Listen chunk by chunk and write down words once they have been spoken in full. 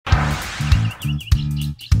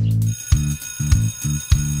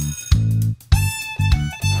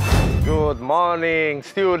Good morning,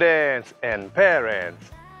 students and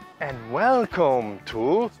parents, and welcome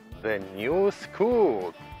to the new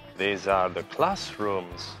school. These are the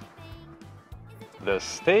classrooms, the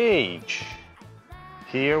stage.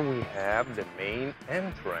 Here we have the main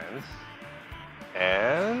entrance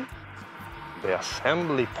and the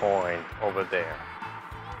assembly point over there.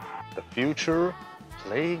 The future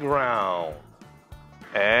playground.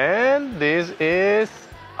 And this is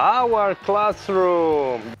our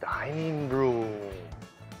classroom, dining room.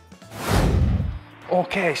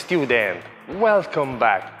 Okay, student, welcome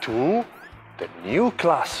back to the new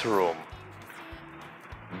classroom.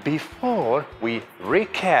 Before we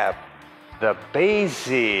recap the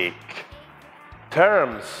basic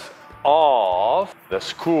terms of the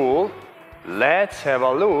school, let's have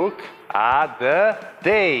a look at the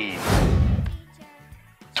days.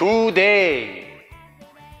 Today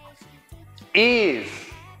is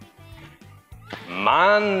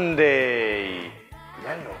Monday.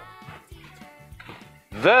 Yellow.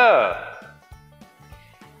 The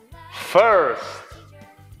first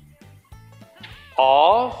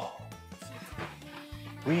of,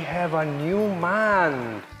 we have a new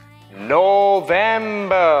month,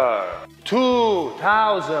 November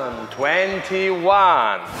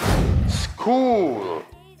 2021.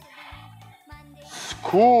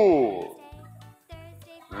 School,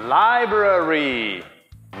 library,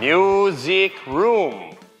 music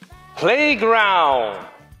room, playground,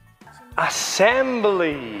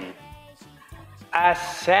 assembly,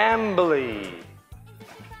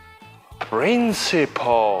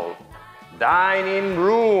 principal, dining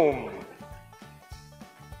room,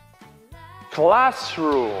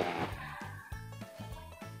 classroom,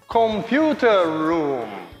 computer room,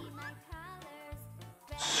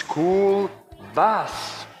 school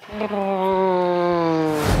bus.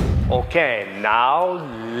 Okay, now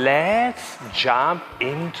let's jump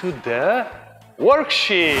into the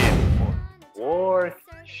worksheet.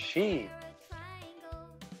 Worksheet.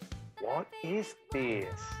 What is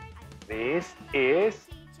this? This is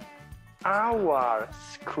our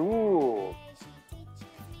school.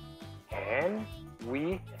 And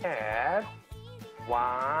we have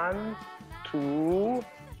 1, 2,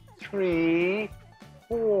 3,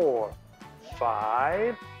 4,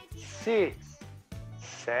 5, 6,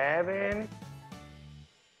 7,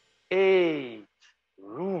 8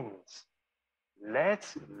 rooms.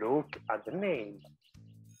 Let's look at the name.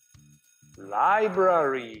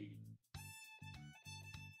 Library,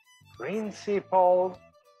 principal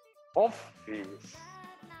office,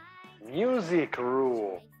 music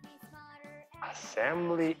room,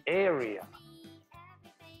 assembly area,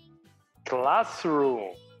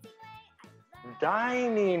 classroom,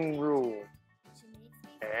 dining room,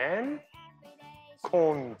 and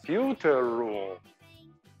computer room.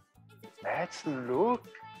 Let's look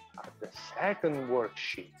at the second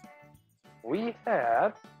worksheet. We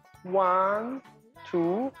have 1,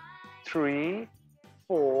 2, 3,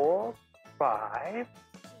 4, 5,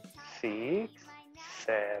 6,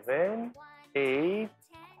 7, 8,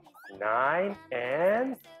 9,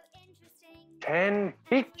 and 10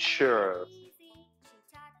 pictures.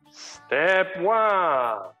 Step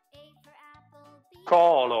 1.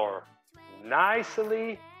 Color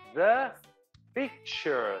nicely the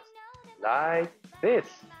pictures like this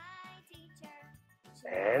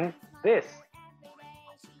and this.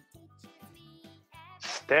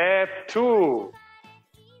 Step 2.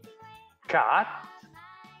 Cut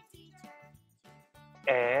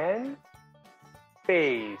and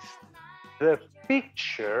paste the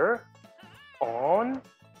picture on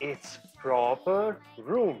its proper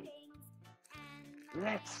room.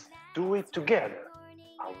 Let's do it together.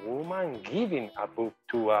 A woman giving a book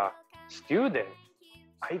to a student.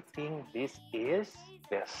 I think this is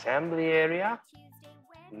the assembly area.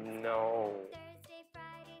 No.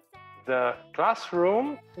 The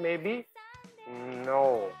classroom, maybe?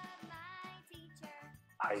 No.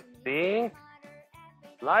 I think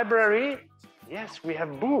library. Yes, we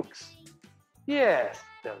have books. Yes,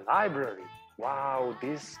 the library. Wow,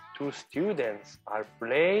 these two students are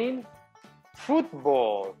playing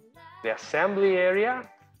football. The assembly area?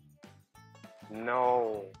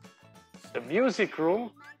 No. The music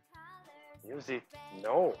room? Music?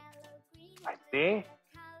 No. I think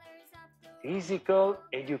physical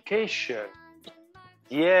education.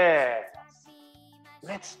 Yes.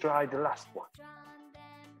 Let's try the last one.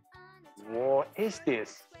 What is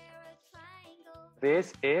this?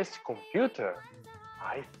 This is computer.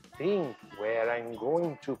 I think where I'm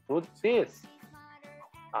going to put this.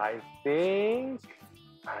 I'm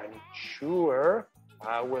sure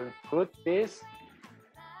I will put this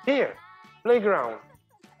here. Playground.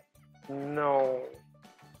 No.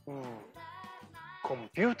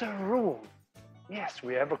 Computer room. Yes,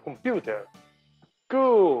 we have a computer.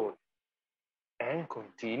 Good. And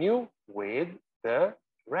continue with the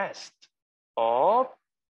rest of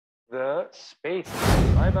the spaces.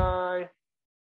 Bye-bye.